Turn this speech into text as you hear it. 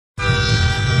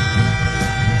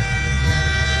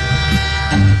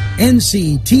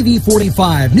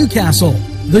NCTV45 Newcastle,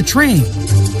 The Train.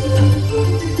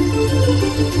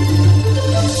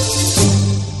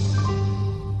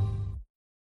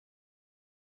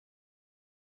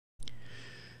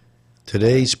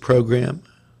 Today's program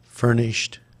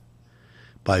furnished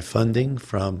by funding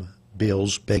from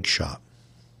Bill's Bake Shop,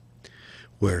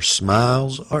 where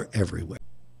smiles are everywhere.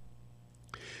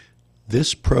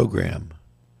 This program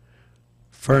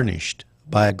furnished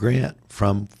by a grant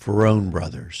from Ferrone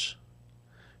Brothers,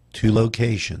 2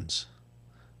 locations,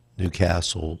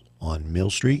 Newcastle on Mill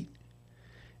Street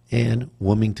and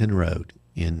Wilmington Road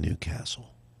in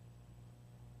Newcastle.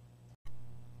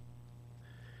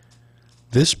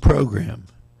 This program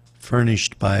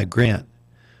furnished by a grant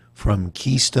from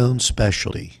Keystone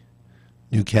Specialty,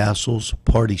 Newcastle's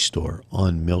party store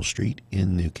on Mill Street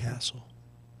in Newcastle.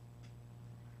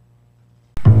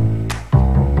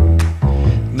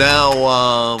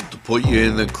 Now, to put you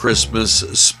in the Christmas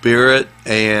spirit,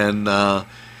 and the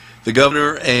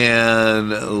governor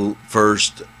and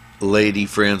First Lady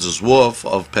Frances Wolf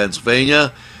of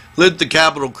Pennsylvania lit the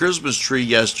Capitol Christmas tree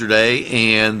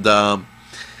yesterday, and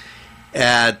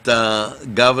at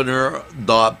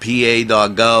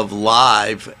governor.pa.gov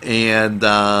live, and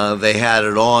they had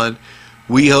it on.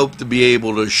 We hope to be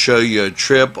able to show you a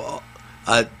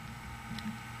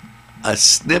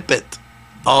snippet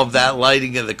of that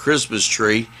lighting of the Christmas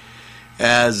tree,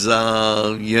 as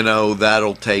you know,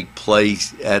 that'll took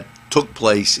place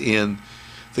in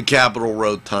the Capitol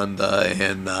Rotunda,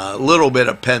 and a little bit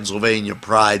of Pennsylvania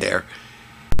pride there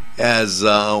as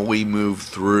we move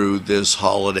through this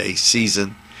holiday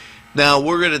season. Now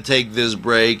we're going to take this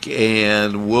break,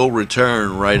 and we'll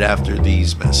return right after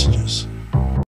these messages.